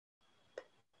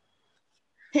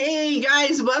Hey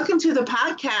guys, welcome to the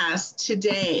podcast.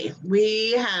 Today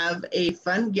we have a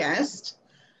fun guest.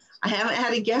 I haven't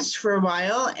had a guest for a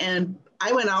while and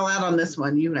I went all out on this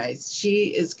one, you guys. She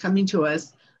is coming to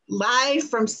us live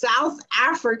from South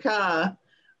Africa,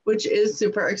 which is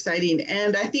super exciting.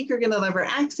 And I think you're going to love her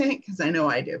accent because I know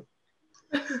I do.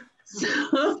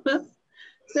 So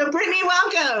Brittany,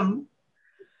 welcome.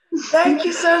 Thank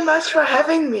you so much for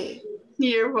having me.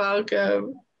 You're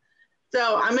welcome.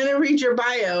 So I'm going to read your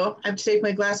bio. I have to take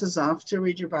my glasses off to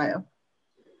read your bio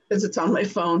because it's on my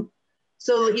phone.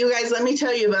 So you guys, let me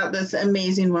tell you about this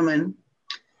amazing woman.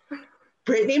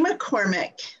 Brittany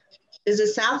McCormick is a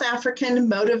South African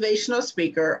motivational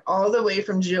speaker all the way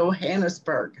from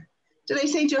Johannesburg. Did I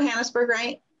say Johannesburg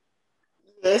right?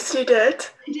 Yes, you did.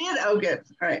 I did? Oh, good.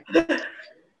 All right.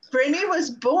 Brittany was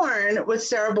born with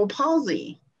cerebral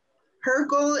palsy. Her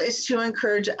goal is to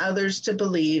encourage others to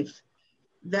believe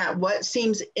that what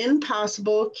seems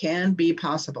impossible can be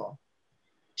possible.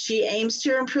 She aims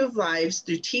to improve lives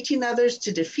through teaching others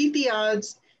to defeat the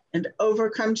odds and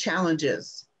overcome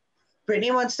challenges. Brittany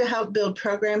wants to help build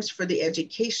programs for the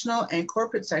educational and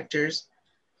corporate sectors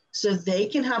so they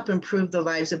can help improve the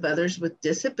lives of others with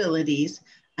disabilities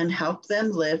and help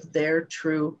them live their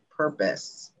true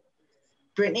purpose.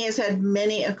 Brittany has had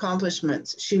many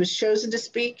accomplishments. She was chosen to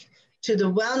speak to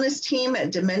the wellness team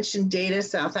at Dimension Data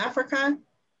South Africa.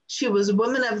 She was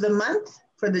Woman of the Month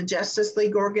for the Justice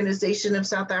League Organization of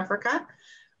South Africa,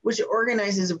 which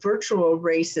organizes virtual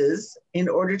races in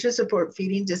order to support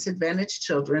feeding disadvantaged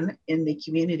children in the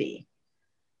community.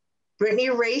 Brittany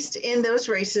raced in those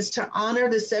races to honor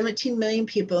the 17 million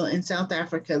people in South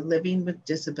Africa living with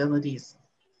disabilities.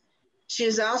 She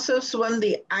has also swum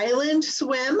the Island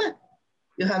Swim.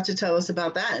 You'll have to tell us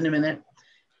about that in a minute.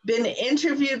 Been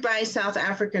interviewed by South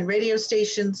African radio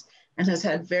stations and has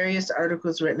had various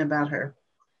articles written about her.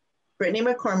 Brittany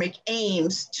McCormick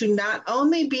aims to not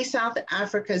only be South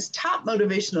Africa's top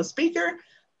motivational speaker,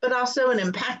 but also an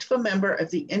impactful member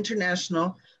of the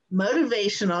international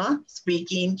motivational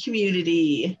speaking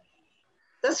community.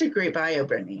 That's a great bio,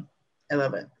 Brittany. I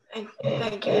love it.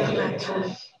 Thank you very much.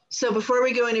 So before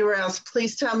we go anywhere else,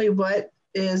 please tell me, what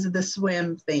is the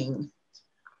swim thing?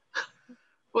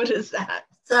 What is that?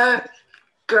 So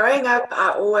growing up,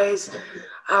 I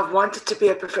wanted to be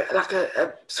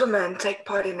a swimmer and take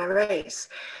part in a race.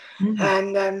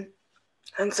 Mm-hmm.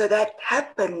 And so that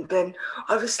happened. And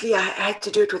obviously I had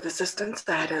to do it with assistance.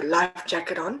 I had a life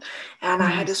jacket on and I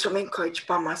had a swimming coach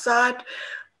by my side,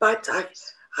 but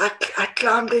I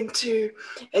climbed into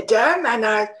a dam and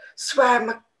I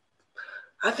swam,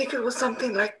 I think it was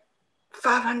something like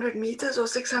 500 meters or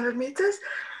 600 meters.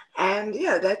 And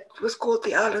yeah, that was called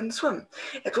the Island Swim.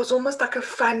 It was almost like a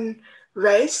fun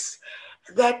race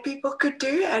that people could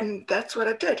do, and that's what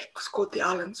I did. It was called the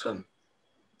Island Swim.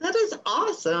 That is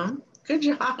awesome. Good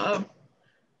job.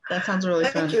 That sounds really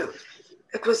fun. Thank you.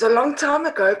 It was a long time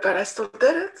ago, but I still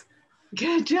did it.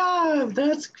 Good job.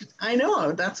 I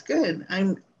know, that's good.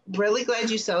 I'm really glad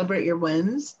you celebrate your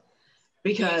wins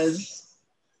because,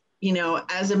 you know,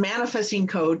 as a manifesting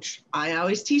coach, I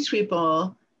always teach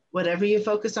people whatever you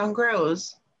focus on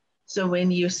grows. So when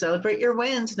you celebrate your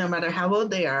wins, no matter how old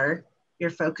they are, you're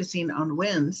focusing on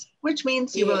wins, which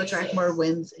means you will attract more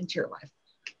wins into your life.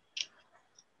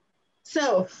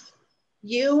 So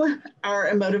you are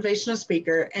a motivational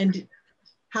speaker, and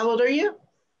how old are you?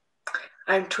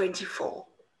 I'm 24.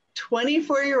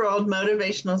 24-year-old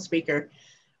motivational speaker.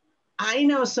 I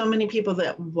know so many people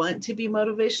that want to be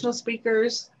motivational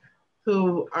speakers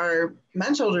who are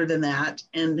much older than that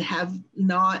and have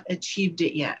not achieved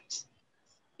it yet,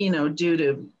 you know, due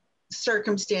to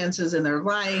circumstances in their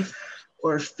life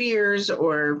or fears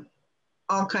or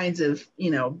all kinds of,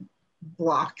 you know,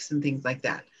 blocks and things like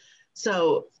that.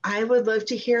 So I would love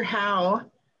to hear how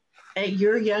at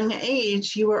your young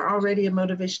age, you were already a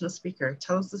motivational speaker.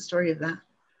 Tell us the story of that.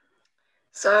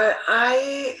 So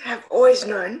I have always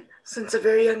known since a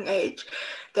very young age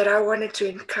that I wanted to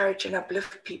encourage and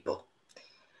uplift people.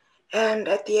 And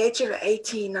at the age of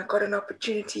 18, I got an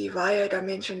opportunity via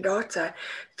Dimension Data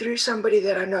through somebody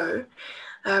that I know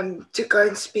to go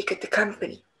and speak at the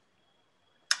company.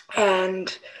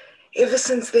 And ever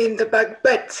since then, the bug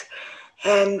bit.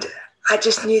 And I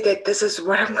just knew that this is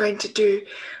what I'm going to do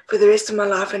for the rest of my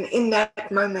life. And in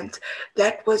that moment,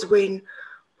 that was when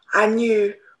I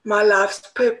knew my life's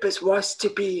purpose was to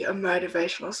be a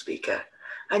motivational speaker.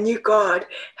 I knew God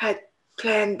had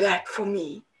planned that for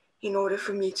me in order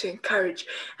for me to encourage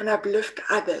and uplift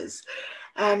others.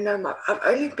 And I've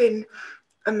only been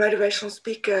a motivational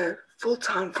speaker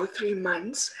full-time for 3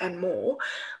 months and more,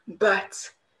 but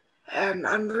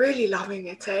I'm really loving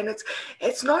it, and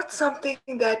it's not something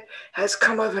that has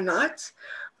come overnight,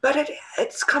 but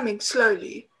it's coming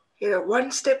slowly.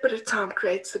 One step at a time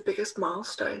creates the biggest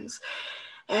milestones,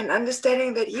 and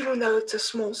understanding that even though it's a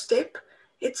small step,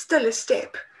 it's still a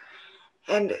step,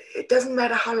 and it doesn't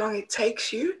matter how long it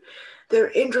takes you, the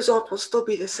end result will still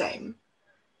be the same.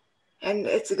 And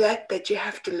it's that you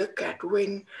have to look at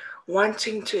when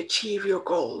wanting to achieve your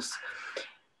goals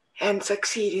and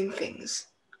succeed in things.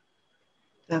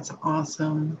 That's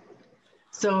awesome.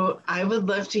 So I would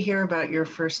love to hear about your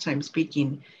first time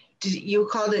speaking. You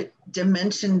called it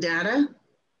Dimension Data?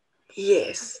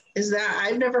 Yes. Is that,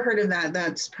 I've never heard of that.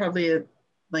 That's probably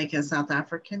like a South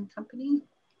African company?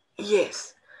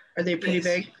 Yes. Are they pretty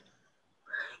big?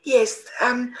 Yes.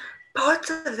 Parts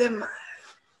of them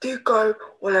do go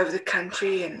all over the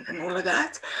country and all of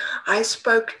that. I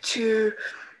spoke to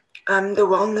the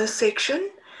wellness section.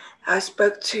 I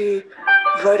spoke to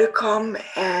Vodacom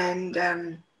and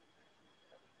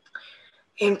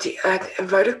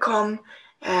Vodacom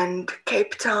and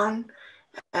Cape Town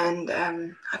and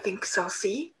I think South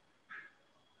Sea.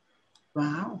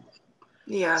 Wow.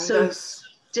 Yeah. So those,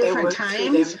 different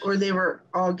times, or they were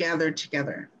all gathered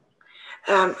together?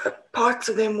 Parts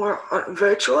of them were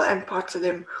virtual and parts of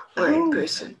them were in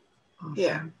person.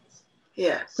 Awesome.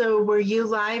 Yeah. So were you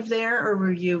live there or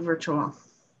were you virtual?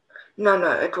 No,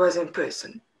 it was in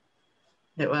person.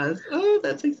 It was? Oh,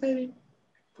 that's exciting.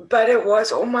 But it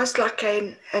was almost like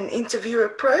an interview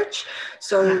approach.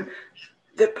 So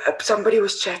somebody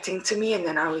was chatting to me and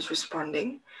then I was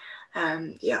responding.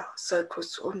 So it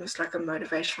was almost like a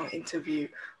motivational interview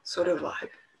sort of vibe.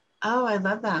 Oh, I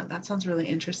love that. That sounds really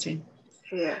interesting.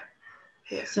 Yeah.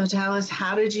 So tell us,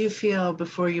 how did you feel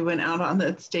before you went out on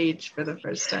that stage for the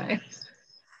first time?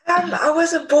 I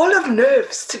was a ball of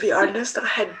nerves, to be honest. I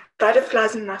had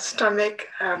butterflies in my stomach.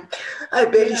 I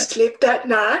barely slept that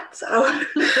night.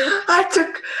 I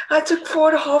took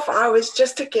 4.5 hours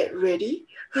just to get ready.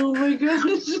 Oh my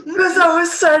gosh. Because I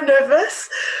was so nervous.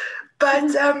 But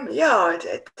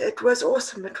it was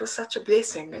awesome. It was such a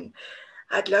blessing, and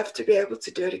I'd love to be able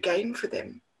to do it again for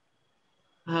them.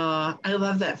 I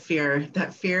love that fear.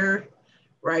 That fear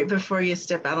right before you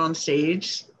step out on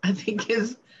stage, I think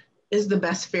is the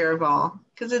best fear of all,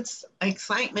 because it's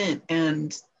excitement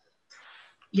and,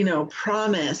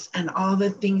 promise and all the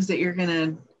things that you're going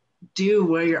to do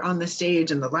while you're on the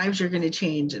stage and the lives you're going to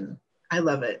change. And I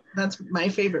love it. That's my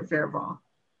favorite fear of all.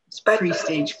 It's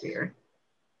pre-stage fear.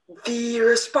 The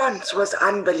response was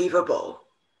unbelievable.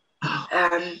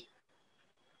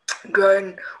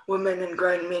 Grown women and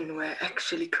grown men were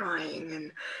actually crying,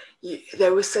 and they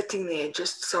were sitting there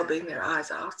just sobbing their eyes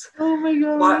out. Oh my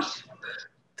gosh.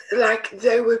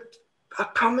 I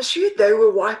promise you, they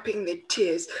were wiping their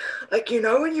tears. Like,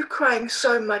 when you're crying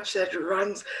so much that it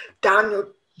runs down your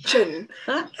chin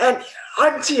and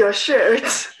onto your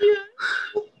shirt.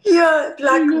 Yeah,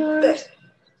 like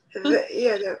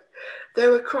they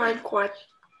were crying quite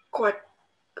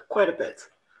a bit.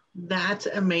 That's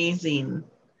amazing.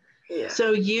 Yeah.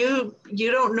 So you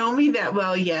don't know me that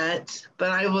well yet,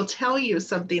 but I will tell you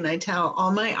something I tell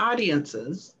all my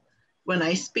audiences when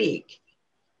I speak.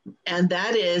 And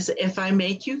that is, if I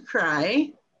make you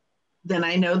cry, then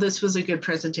I know this was a good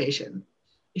presentation.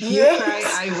 If you cry,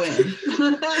 I win.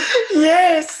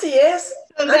 Yes.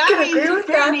 So that means,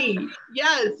 Brittany,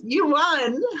 yes, you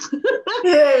won.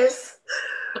 Yes.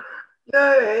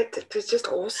 No, it was just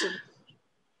awesome.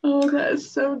 Oh, that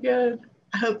is so good.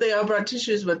 I hope they all brought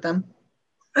tissues with them.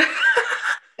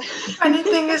 Funny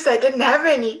thing is, they didn't have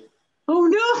any. Oh,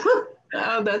 no.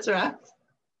 Oh, that's right.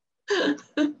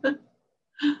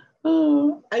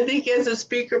 Oh, I think as a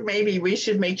speaker, maybe we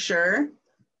should make sure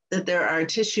that there are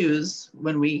tissues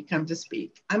when we come to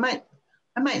speak. I might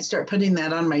start putting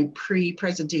that on my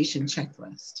pre-presentation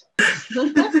checklist.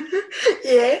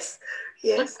 Yes.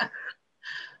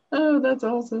 Oh, that's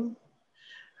awesome.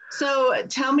 So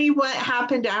tell me what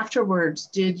happened afterwards.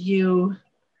 Did you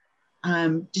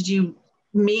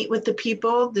meet with the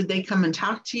people? Did they come and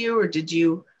talk to you,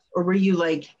 or were you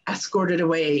like escorted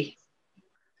away?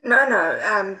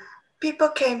 No. People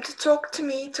came to talk to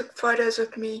me, took photos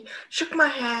with me, shook my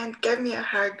hand, gave me a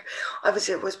hug.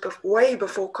 Obviously, it was way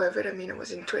before COVID. I mean, it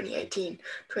was in 2018,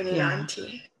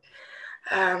 2019,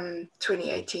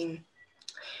 2018.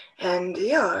 And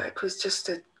it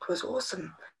was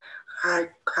awesome. I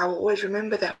will always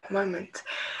remember that moment.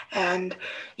 And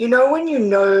when you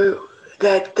know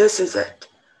that this is it,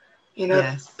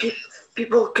 Yes.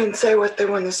 People can say what they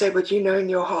want to say, but in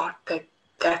your heart that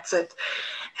that's it.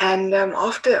 And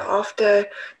after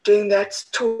doing that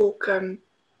talk,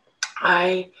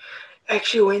 I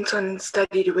actually went on and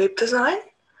studied web design.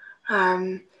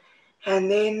 And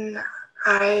then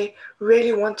I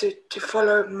really wanted to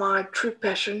follow my true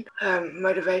passion,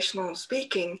 motivational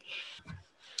speaking.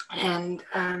 And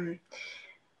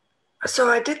so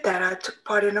I did that. I took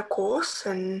part in a course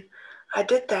and I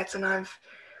did that. And I've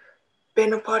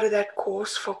been a part of that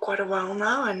course for quite a while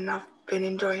now, and I've been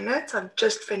enjoying it. I've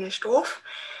just finished off.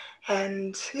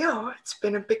 And yeah, it's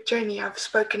been a big journey. I've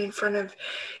spoken in front of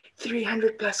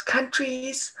 300 plus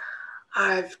countries.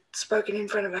 I've spoken in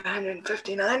front of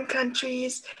 159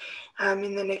 countries.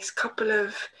 In the next couple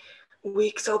of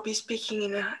weeks, I'll be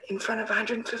speaking in front of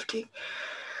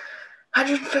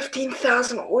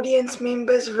 115,000 audience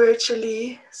members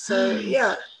virtually. So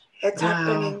yeah, it's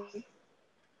happening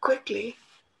quickly.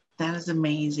 That is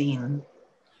amazing.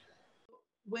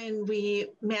 When we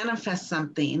manifest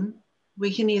something,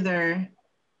 we can either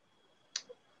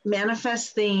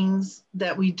manifest things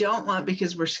that we don't want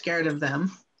because we're scared of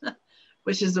them,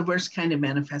 which is the worst kind of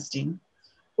manifesting,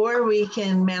 or we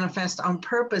can manifest on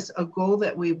purpose a goal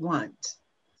that we want.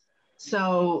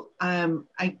 So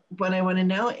what I want to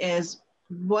know is,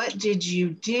 what did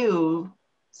you do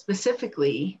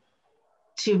specifically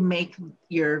to make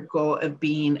your goal of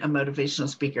being a motivational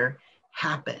speaker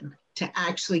happen, to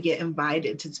actually get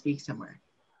invited to speak somewhere?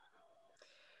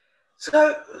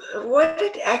 So what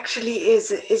it actually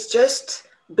is just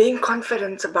being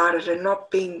confident about it and not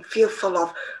being fearful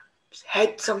of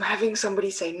having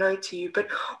somebody say no to you, but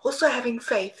also having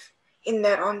faith in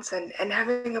that answer and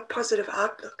having a positive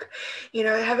outlook. You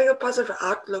know, having a positive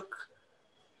outlook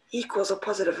equals a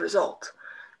positive result.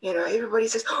 You know, everybody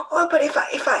says, oh, but if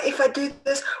I do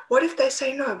this, what if they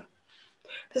say no?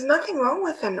 There's nothing wrong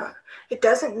with a no. It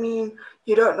doesn't mean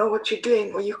you don't know what you're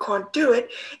doing or you can't do it.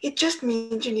 It just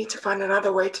means you need to find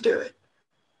another way to do it.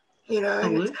 You know,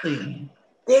 absolutely.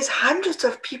 There's hundreds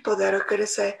of people that are going to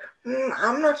say,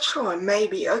 I'm not sure,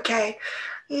 maybe, okay,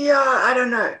 yeah, I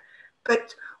don't know.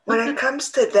 But when it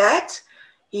comes to that,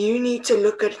 you need to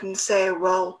look at it and say,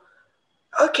 well,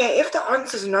 okay, if the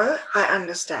answer is no, I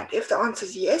understand. If the answer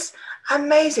is yes,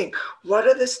 amazing. What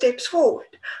are the steps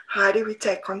forward? How do we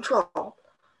take control?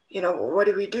 You know, what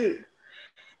do we do?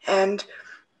 And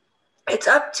it's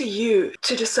up to you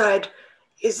to decide,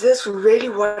 is this really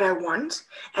what I want?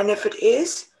 And if it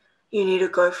is, you need to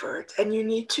go for it. And you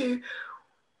need to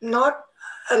not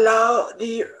allow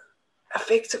the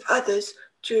effects of others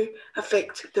to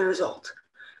affect the result.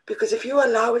 Because if you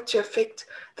allow it to affect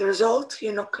the result,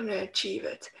 you're not going to achieve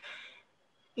it.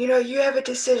 You know, you have a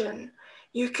decision.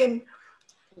 You can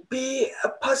be a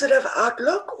positive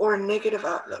outlook or a negative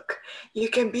outlook. You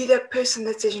can be that person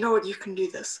that says, you know what, you can do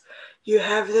this. You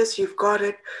have this, you've got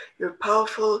it, you're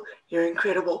powerful, you're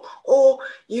incredible. Or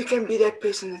you can be that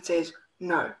person that says,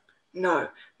 no, no,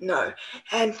 no.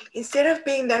 And instead of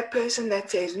being that person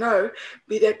that says no,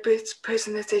 be that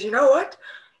person that says, you know what,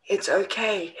 it's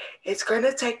okay. It's going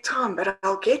to take time, but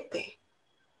I'll get there.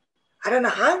 I don't know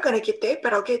how I'm going to get there,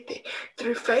 but I'll get there.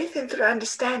 Through faith and through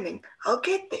understanding, I'll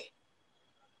get there.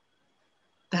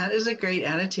 That is a great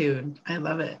attitude. I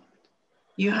love it.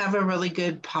 You have a really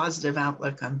good positive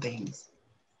outlook on things.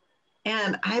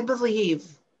 And I believe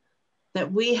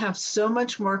that we have so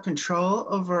much more control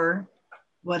over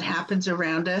what happens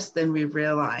around us than we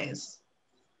realize.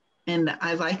 And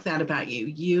I like that about you.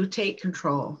 You take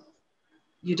control.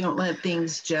 You don't let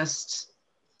things just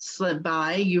slip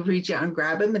by. You reach out and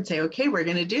grab them and say, okay, we're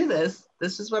going to do this.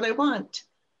 This is what I want.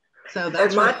 So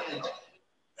that's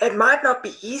it might not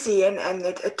be easy, and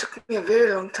it took me a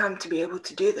very long time to be able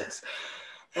to do this.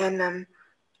 And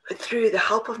through the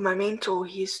help of my mentor,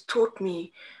 he's taught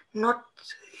me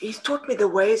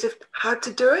the ways of how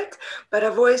to do it, but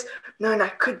I've always known I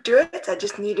could do it. I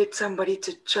just needed somebody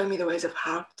to show me the ways of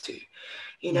how to,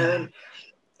 you know.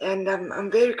 And I'm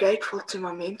very grateful to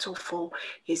my mentor for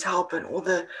his help and all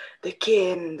the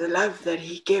care and the love that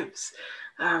he gives.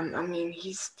 I mean,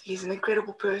 he's an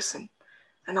incredible person.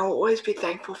 And I'll always be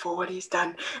thankful for what he's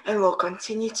done and will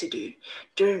continue to do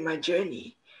during my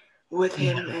journey with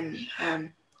him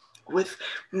and with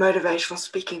motivational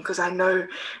speaking, because I know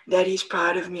that he's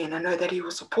proud of me and I know that he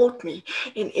will support me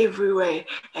in every way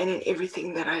and in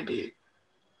everything that I do.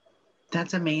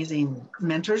 That's amazing.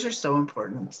 Mentors are so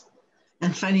important,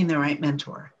 and finding the right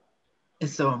mentor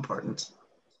is so important.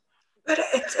 But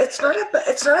it's not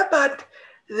about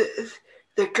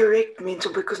the correct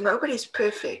mentor, because nobody's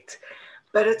perfect.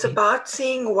 But it's about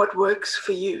seeing what works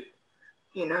for you,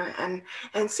 you know,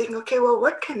 and saying, okay, well,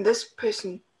 what can this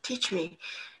person teach me?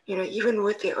 You know, even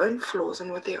with their own flaws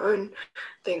and with their own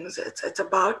things. It's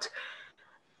about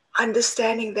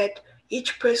understanding that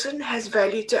each person has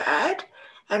value to add,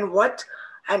 and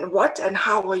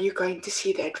how are you going to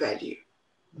see that value?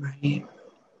 Right.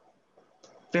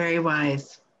 Very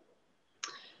wise.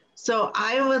 So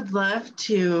I would love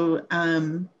to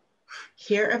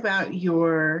hear about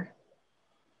your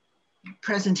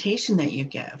presentation that you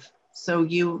give. So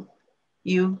you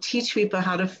teach people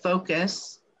how to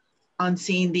focus on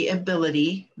seeing the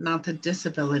ability, not the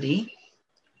disability.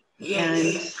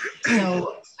 Yes. And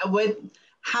so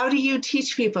how do you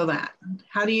teach people that?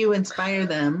 How do you inspire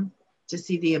them to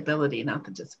see the ability, not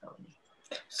the disability?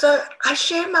 So I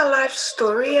share my life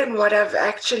story and what I've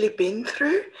actually been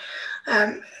through,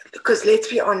 because let's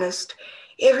be honest,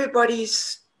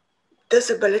 everybody's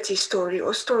disability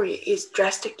story is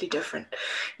drastically different.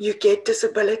 You get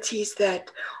disabilities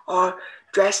that are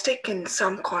drastic, and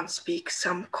some can't speak,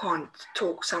 some can't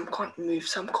talk, some can't move,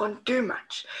 some can't do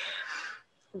much.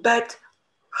 But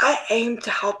I aim to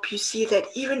help you see that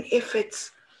even if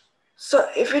it's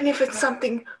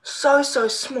something so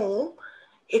small,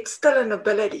 it's still an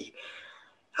ability.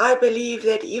 I believe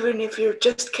that even if you're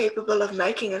just capable of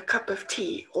making a cup of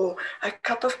tea or a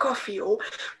cup of coffee or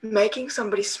making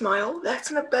somebody smile, that's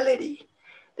an ability.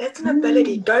 That's an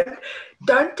ability.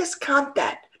 Don't discount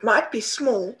that. It might be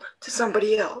small to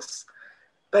somebody else,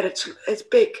 but it's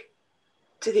big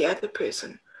to the other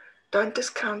person. Don't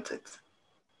discount it.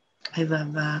 I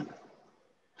love that.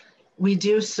 We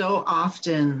do so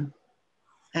often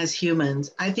as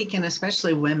humans, I think, and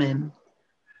especially women,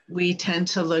 we tend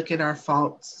to look at our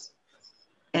faults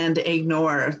and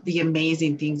ignore the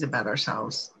amazing things about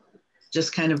ourselves,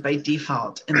 just kind of by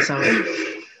default. And so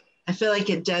I feel like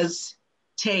it does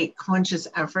take conscious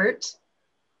effort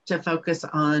to focus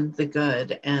on the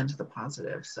good and the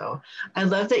positive. So I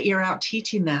love that you're out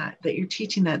teaching that you're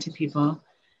teaching that to people.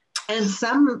 And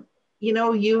some,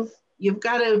 you've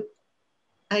got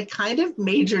a kind of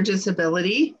major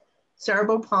disability,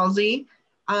 cerebral palsy.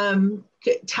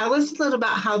 Tell us a little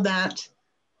about how that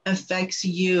affects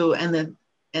you and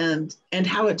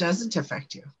how it doesn't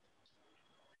affect you.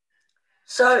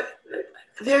 So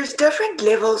there's different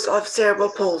levels of cerebral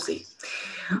palsy.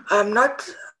 I'm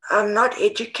not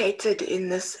educated in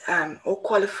this or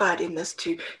qualified in this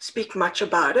to speak much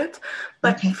about it,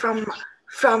 but Okay.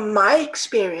 from my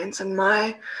experience and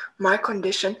my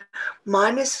condition,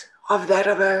 mine is of that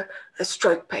of a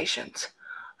stroke patient.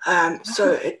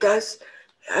 So it does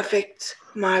affect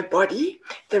my body,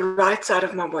 the right side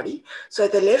of my body. So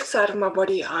the left side of my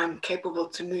body, I'm capable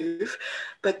to move,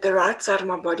 but the right side of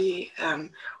my body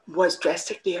was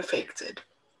drastically affected.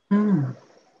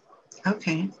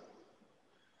 Okay.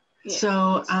 Yeah.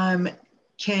 So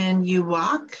can you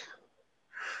walk?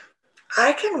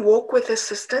 I can walk with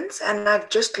assistance, and I've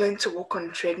just learned to walk on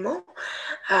a treadmill.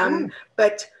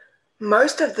 But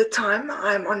most of the time,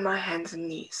 I'm on my hands and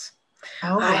knees.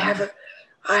 Oh, wow.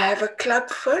 I have a club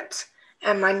foot,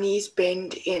 and my knees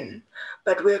bend in.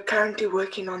 But we're currently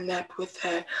working on that with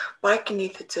a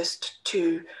biokinesthetist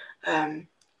to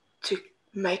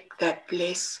make that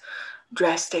less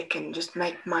drastic and just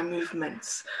make my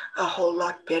movements a whole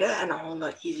lot better and a whole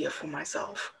lot easier for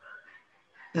myself.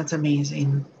 That's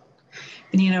amazing.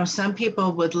 And some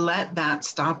people would let that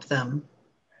stop them,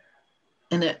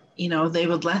 and they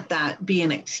would let that be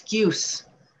an excuse.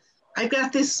 I've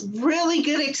got this really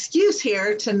good excuse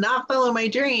here to not follow my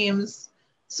dreams,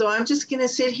 so I'm just going to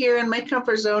sit here in my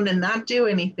comfort zone and not do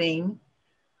anything.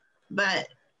 But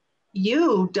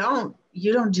you don't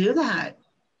do that.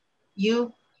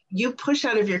 You push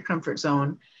out of your comfort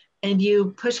zone and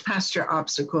you push past your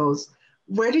obstacles.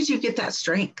 Where did you get that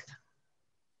strength?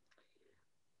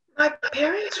 My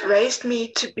parents raised me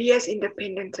to be as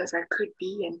independent as I could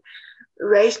be, and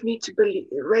raised me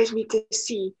to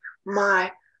see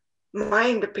my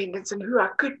independence and who I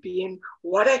could be and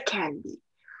what I can be.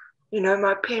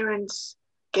 My parents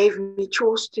gave me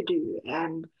chores to do,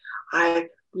 and I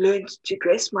learned to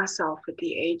dress myself at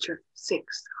the age of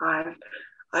 6.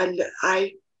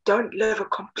 I don't live a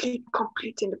complete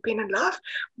independent life,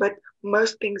 but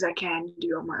most things I can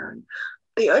do on my own.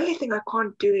 The only thing I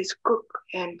can't do is cook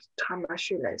and tie my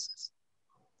shoelaces.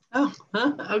 Oh,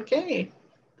 okay.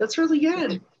 That's really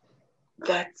good.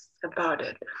 That's about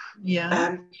it.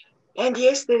 Yeah. And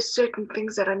yes, there's certain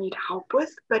things that I need help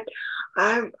with, but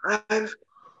I've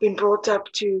been brought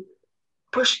up to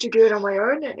push to do it on my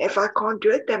own. And if I can't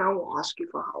do it, then I will ask you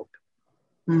for help.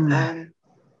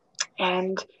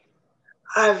 And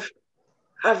I've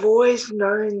always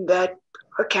known that,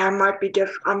 okay, I might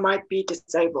be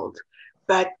disabled,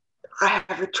 but I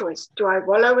have a choice. Do I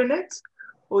wallow in it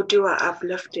or do I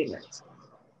uplift in it?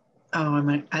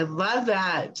 Oh, I love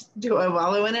that. Do I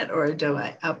wallow in it or do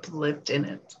I uplift in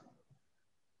it?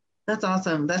 That's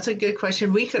awesome. That's a good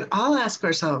question. We could all ask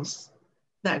ourselves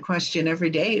that question every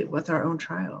day with our own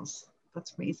trials.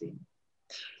 That's amazing.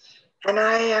 And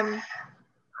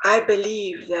I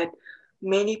believe that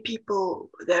many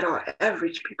people that are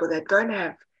average people that don't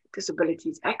have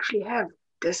disabilities actually have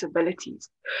disabilities.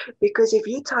 Because if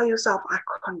you tell yourself, I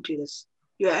can't do this,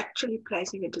 you're actually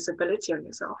placing a disability on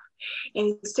yourself.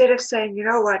 And instead of saying, you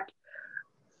know what,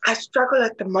 I struggle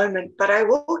at the moment, but I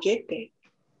will get there.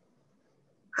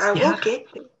 I will get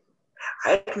there.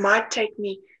 It might take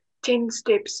me 10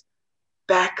 steps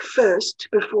back first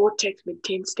before it takes me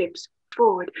 10 steps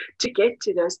forward to get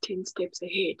to those 10 steps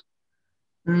ahead.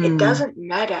 It doesn't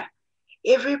matter.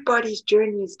 Everybody's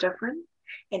journey is different,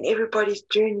 and everybody's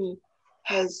journey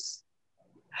has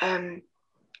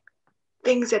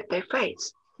things that they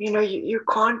face. You know, you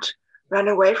can't run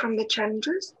away from the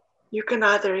challenges. You can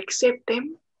either accept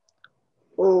them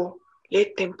or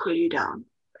let them pull you down.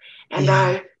 And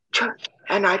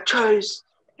I chose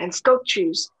and still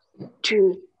choose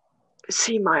to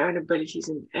see my own abilities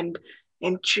and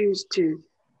choose to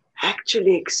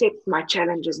actually accept my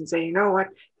challenges and say, you know what,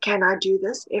 can I do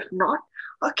this? If not,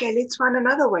 okay, let's find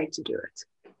another way to do it.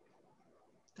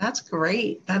 That's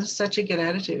great. That is such a good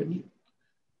attitude.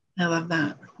 I love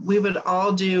that. We would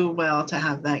all do well to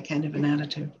have that kind of an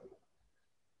attitude.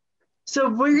 So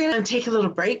we're going to take a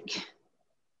little break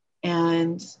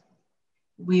and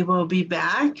we will be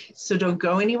back. So don't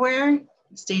go anywhere.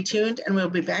 Stay tuned, and we'll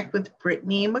be back with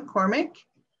Brittany McCormick,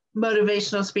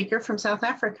 motivational speaker from South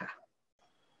Africa.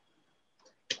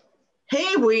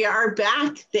 Hey, we are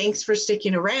back. Thanks for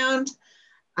sticking around.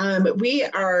 We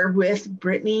are with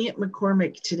Brittany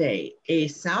McCormick today, a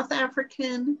South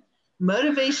African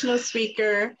motivational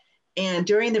speaker. And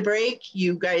during the break,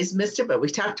 you guys missed it, but we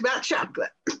talked about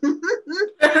chocolate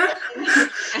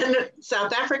and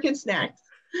South African snacks.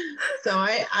 So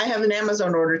I have an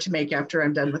Amazon order to make after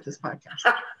I'm done with this podcast.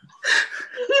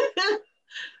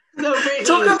 So Brittany,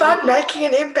 talk about making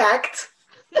an impact.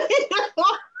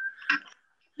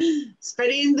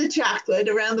 Spreading the chocolate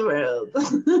around the world.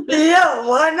 Yeah,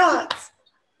 why not?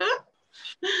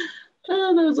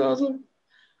 Oh, that was awesome.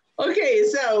 Okay,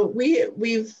 so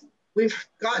we've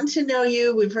gotten to know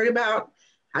you. We've heard about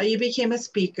how you became a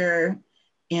speaker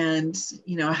and,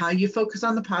 you know, how you focus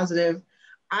on the positive.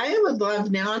 I would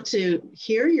love now to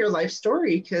hear your life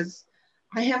story because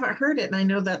I haven't heard it, and I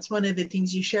know that's one of the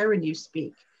things you share when you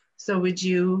speak. So would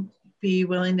you be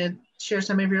willing to share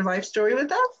some of your life story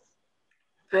with us?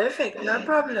 Perfect, no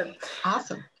problem.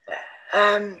 Awesome.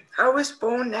 I was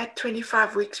born at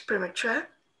 25 weeks premature.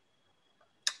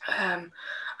 I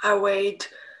weighed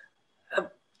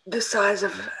the size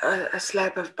of a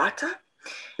slab of butter,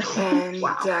 and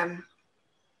Wow.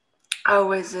 I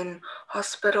was in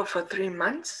hospital for 3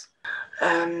 months,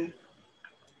 and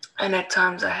at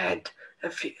times I had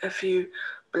a few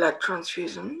blood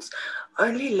transfusions.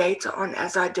 Only later on,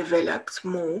 as I developed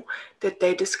more, did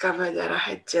they discover that I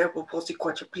had cerebral palsy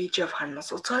quadriplegia of high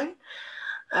muscle tone.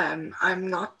 I'm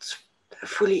not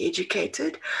fully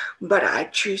educated, but I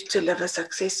choose to live a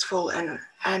successful and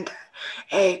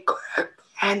a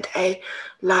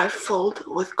life filled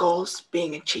with goals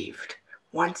being achieved,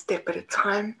 one step at a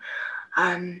time.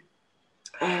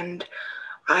 And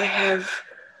I have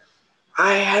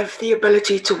the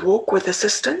ability to walk with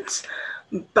assistance,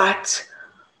 but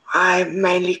I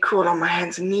mainly crawl on my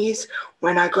hands and knees.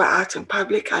 When I go out in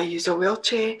public, I use a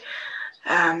wheelchair.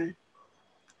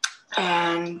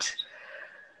 And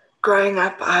growing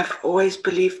up, I've always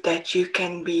believed that you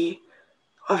can be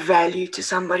of value to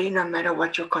somebody no matter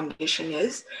what your condition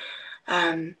is.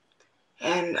 And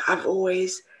I've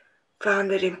always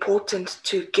found it important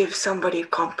to give somebody a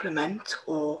compliment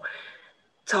or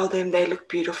tell them they look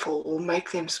beautiful or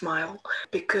make them smile,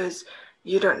 because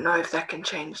you don't know if that can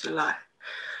change their life.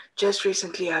 Just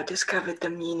recently, I discovered the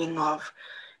meaning of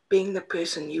being the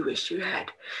person you wish you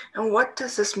had. And what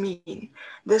does this mean?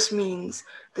 This means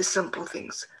the simple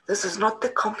things. This is not the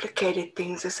complicated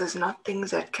things. This is not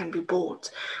things that can be bought,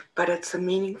 but it's the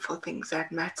meaningful things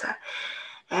that matter.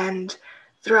 And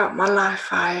throughout my life,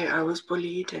 I was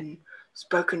bullied and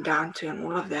spoken down to and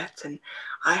all of that. And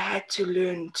I had to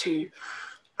learn to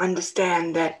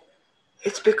understand that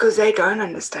it's because they don't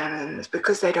understand and it's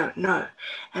because they don't know.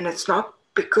 And it's not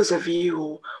because of you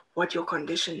or what your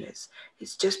condition is.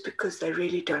 It's just because they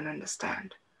really don't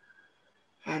understand.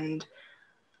 And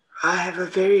I have a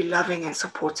very loving and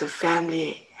supportive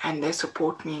family, and they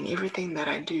support me in everything that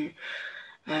I do.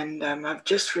 And I've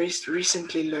just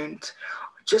recently learned,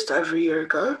 just over a year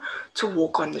ago, to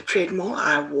walk on the treadmill.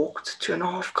 I walked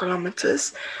 2.5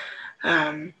 kilometers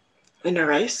in a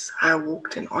race. I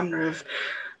walked in honor of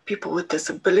people with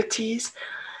disabilities,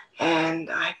 and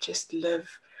I just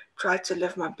try to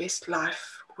live my best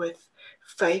life with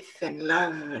faith and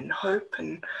love and hope,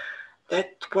 and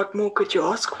what more could you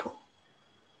ask for?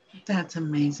 That's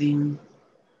amazing.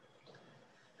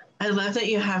 I love that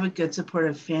you have a good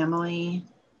supportive family.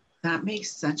 That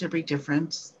makes such a big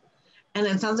difference. And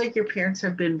it sounds like your parents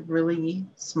have been really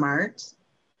smart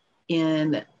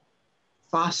in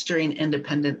fostering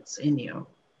independence in you.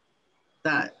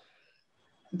 That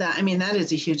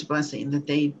is a huge blessing that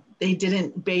they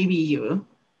didn't baby you.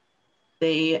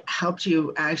 They helped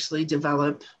you actually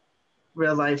develop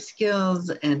real life skills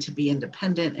and to be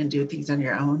independent and do things on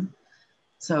your own.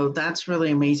 So that's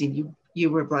really amazing. You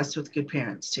were blessed with good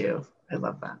parents too. I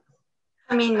love that.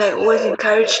 I mean, they always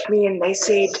encouraged me, and they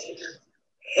said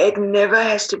it never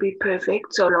has to be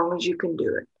perfect so long as you can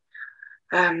do it.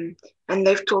 And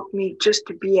they've taught me just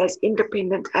to be as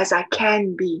independent as I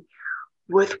can be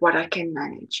with what I can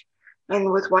manage.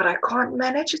 And with what I can't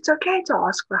manage, it's okay to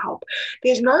ask for help.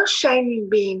 There's no shame in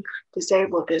being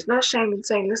disabled. There's no shame in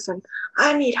saying, listen,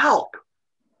 I need help.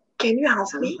 Can you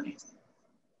help me?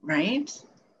 Right?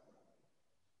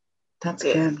 That's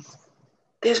good.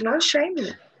 There's no shame in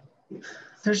it.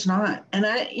 There's not. And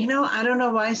I don't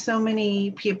know why so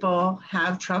many people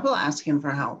have trouble asking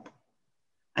for help.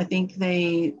 I think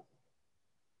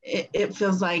it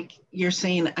feels like you're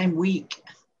saying, I'm weak.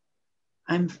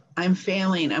 I'm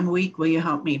failing. I'm weak. Will you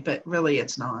help me? But really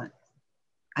it's not.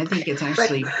 I think it's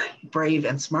actually brave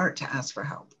and smart to ask for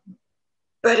help.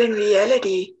 But in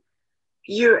reality,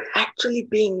 you're actually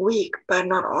being weak by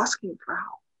not asking for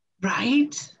help.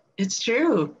 Right? It's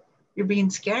true. You're being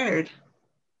scared.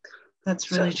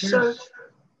 That's really true. So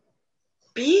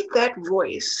be that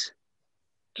voice.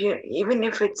 Even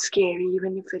if it's scary,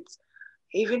 even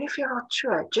if you're not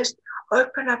sure, just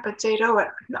open up and say, "Oh,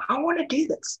 I want to do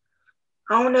this.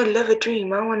 I want to live a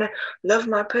dream. I want to live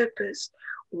my purpose.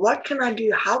 What can I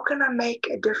do? How can I make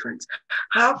a difference?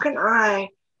 How can I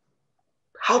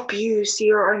help you see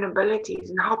your own abilities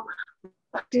and help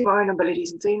see your own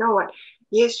abilities and say, you know what?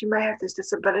 Yes, you may have this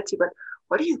disability, but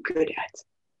what are you good at?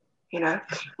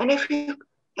 And if you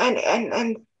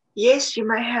and yes, you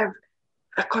may have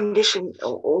a condition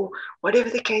or whatever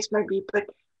the case may be, but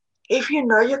if you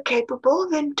know you're capable,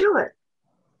 then do it."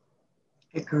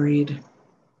 Agreed.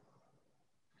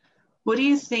 What do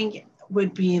you think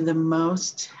would be the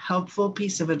most helpful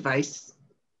piece of advice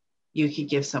you could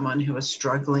give someone who is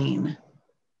struggling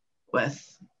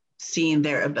with seeing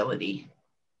their ability?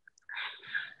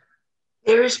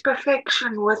 There is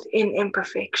perfection within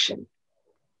imperfection.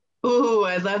 Ooh,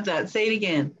 I love that. Say it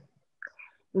again.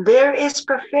 There is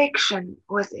perfection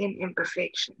within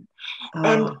imperfection. Oh.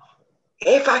 And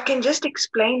if I can just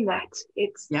explain that,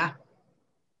 it's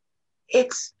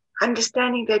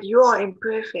understanding that you are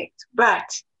imperfect,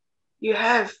 but you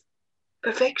have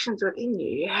perfections within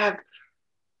you. You have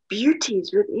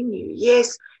beauties within you.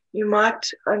 Yes, you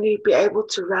might only be able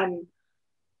to run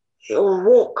or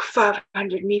walk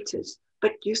 500 meters,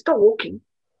 but you're still walking.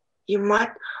 You might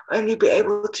only be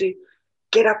able to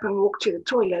get up and walk to the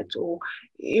toilet, or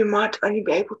you might only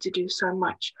be able to do so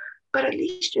much, but at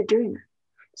least you're doing it.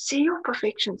 See your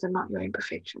perfections and not your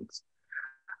imperfections.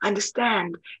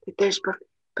 Understand that there's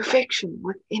perfection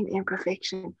within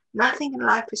imperfection. Nothing in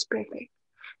life is perfect.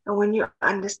 And when you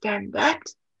understand that,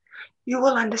 you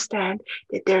will understand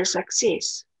that there's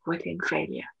success within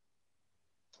failure.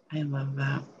 I love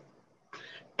that.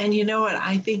 And you know what?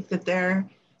 I think that there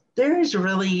is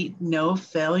really no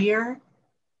failure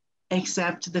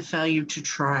except the failure to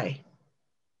try.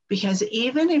 Because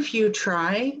even if you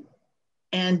try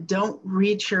and don't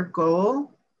reach your goal,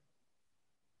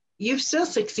 you've still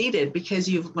succeeded because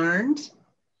you've learned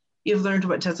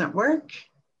what doesn't work.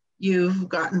 You've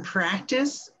gotten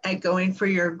practice at going for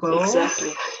your goal.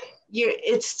 Exactly.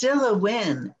 It's still a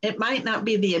win. It might not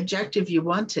be the objective you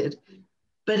wanted,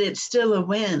 but it's still a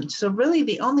win. So really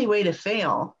the only way to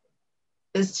fail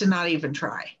is to not even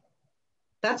try.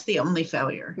 That's the only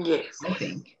failure. Yes. I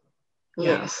think.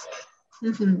 Yes.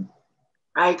 Yeah. Mm-hmm.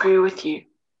 I agree with you.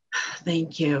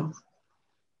 Thank you.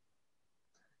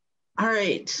 All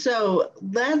right, so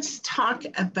let's talk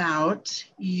about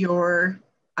your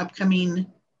upcoming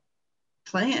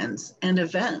plans and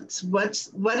events.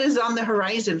 What is on the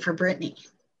horizon for Brittany?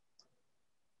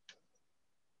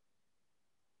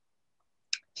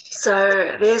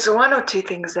 So there's one or two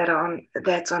things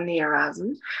that's on the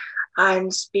horizon. I'm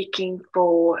speaking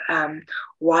for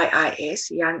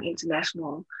YIS, Young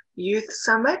International Youth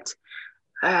Summit,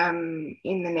 in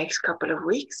the next couple of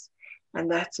weeks. And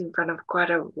that's in front of quite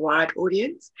a wide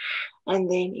audience.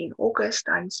 And then in August,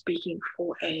 I'm speaking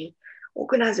for an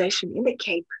organization in the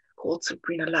Cape called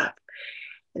Cerebral Palsy.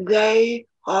 They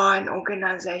are an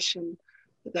organization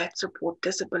that support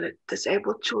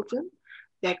disabled children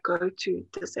that go to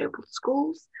disabled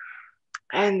schools.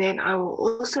 And then I will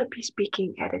also be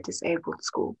speaking at a disabled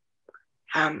school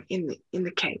in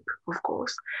the Cape, of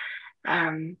course.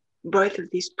 Both of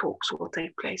these talks will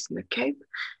take place in the Cape.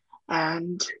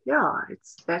 And yeah,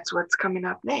 that's what's coming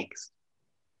up next.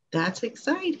 That's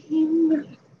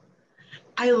exciting.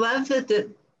 I love that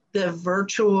the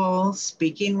virtual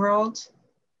speaking world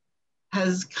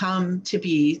has come to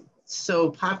be so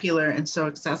popular and so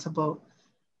accessible.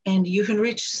 And you can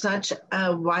reach such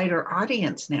a wider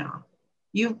audience now.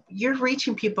 You're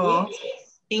reaching people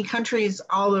in countries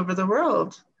all over the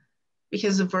world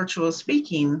because of virtual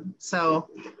speaking. So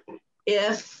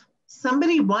if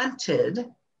somebody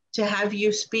wanted to have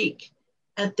you speak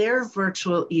at their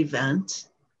virtual event,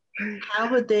 how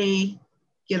would they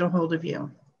get a hold of you?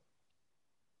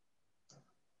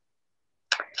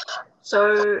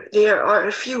 So there are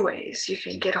a few ways you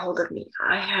can get a hold of me.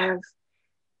 I have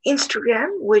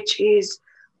Instagram, which is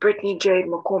Brittany Jade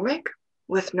McCormick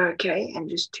with no K and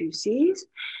just 2 C's.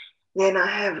 Then I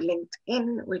have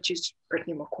LinkedIn, which is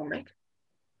Brittany McCormick.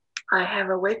 I have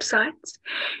a website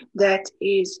that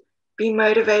is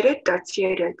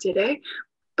bemotivated.co.za,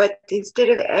 but instead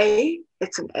of the A,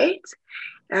 it's an 8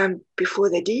 before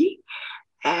the D,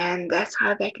 and that's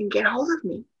how they can get a hold of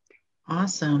me.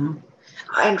 Awesome.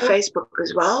 And Facebook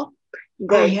as well.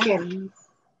 They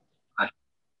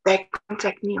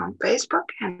contact me on Facebook,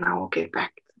 and I will get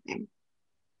back to them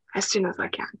as soon as I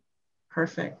can.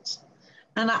 Perfect.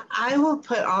 And I will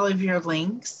put all of your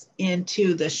links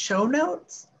into the show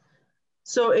notes.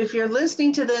 So if you're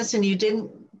listening to this and you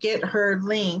didn't get her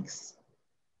links,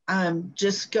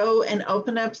 just go and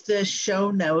open up the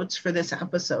show notes for this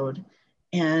episode,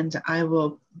 and I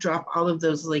will drop all of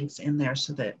those links in there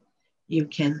so that you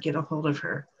can get a hold of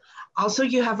her. Also,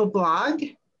 you have a blog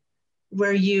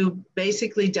where you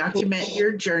basically document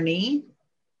your journey,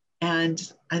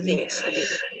 and I think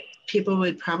people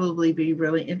would probably be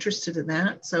really interested in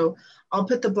that. So I'll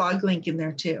put the blog link in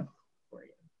there too for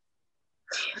you.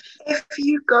 If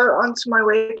you go onto my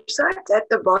website, at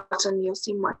the bottom, you'll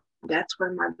see that's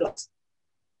where my blog is.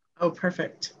 Oh,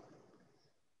 perfect.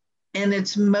 And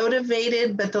it's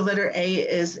motivated, but the letter A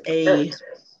is a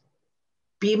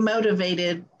be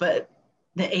motivated, but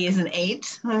the A is an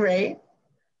 8, right?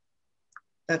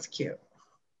 That's cute.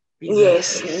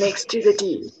 Yes, next to the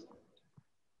D.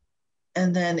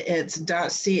 And then it's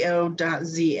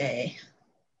 .co.za.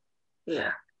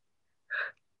 Yeah.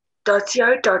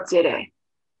 .co.za.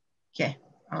 Okay,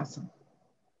 awesome.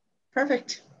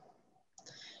 Perfect.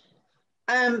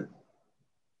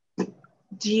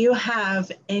 Do you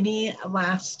have any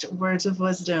last words of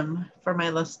wisdom for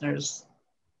my listeners?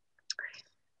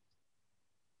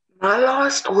 My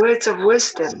last words of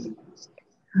wisdom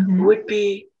would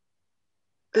be,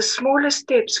 the smallest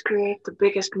steps create the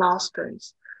biggest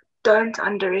milestones. Don't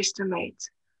underestimate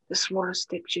the smallest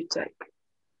steps you take.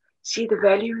 See the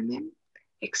value in them,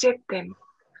 accept them,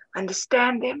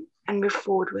 understand them, and move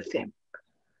forward with them.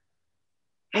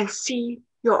 And see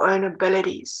your own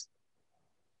abilities.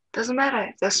 Doesn't matter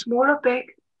if they're small or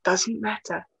big, doesn't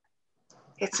matter.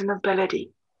 It's an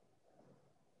ability.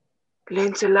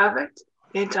 Learn to love it,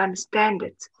 learn to understand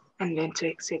it, and learn to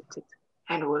accept it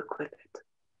and work with it.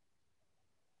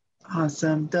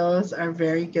 Awesome. Those are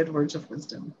very good words of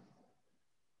wisdom.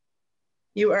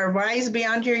 You are wise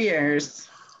beyond your years,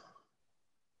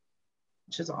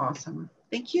 which is awesome.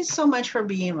 Thank you so much for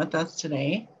being with us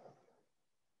today.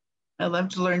 I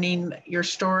loved learning your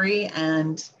story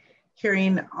and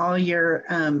hearing all your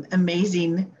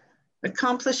amazing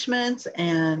accomplishments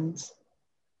and,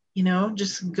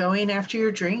 just going after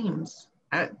your dreams.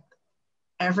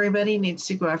 Everybody needs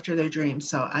to go after their dreams.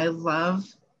 So I love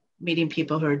meeting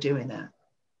people who are doing that,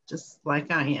 just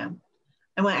like I am.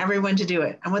 I want everyone to do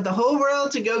it. I want the whole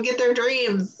world to go get their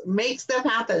dreams, make stuff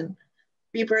happen,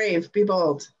 be brave, be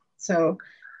bold. So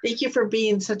thank you for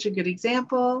being such a good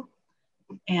example.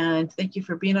 And thank you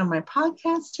for being on my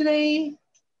podcast today.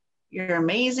 You're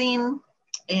amazing.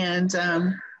 And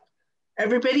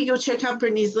everybody go check out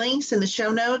Brittany's links in the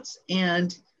show notes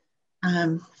and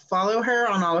follow her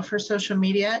on all of her social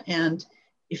media. And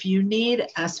if you need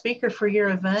a speaker for your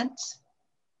event,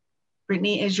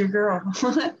 Brittany is your girl.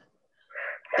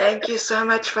 Thank you so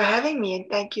much for having me, and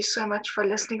thank you so much for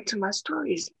listening to my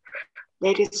stories.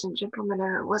 Ladies and gentlemen,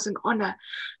 it was an honor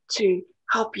to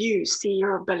help you see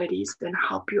your abilities and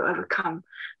help you overcome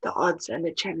the odds and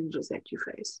the challenges that you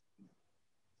face.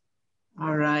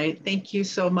 All right. Thank you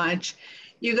so much.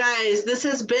 You guys, this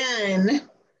has been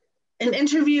an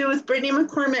interview with Brittany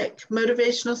McCormick,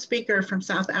 motivational speaker from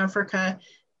South Africa.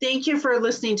 Thank you for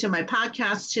listening to my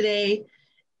podcast today.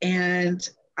 And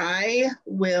I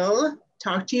will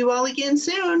talk to you all again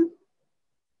soon.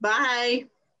 Bye.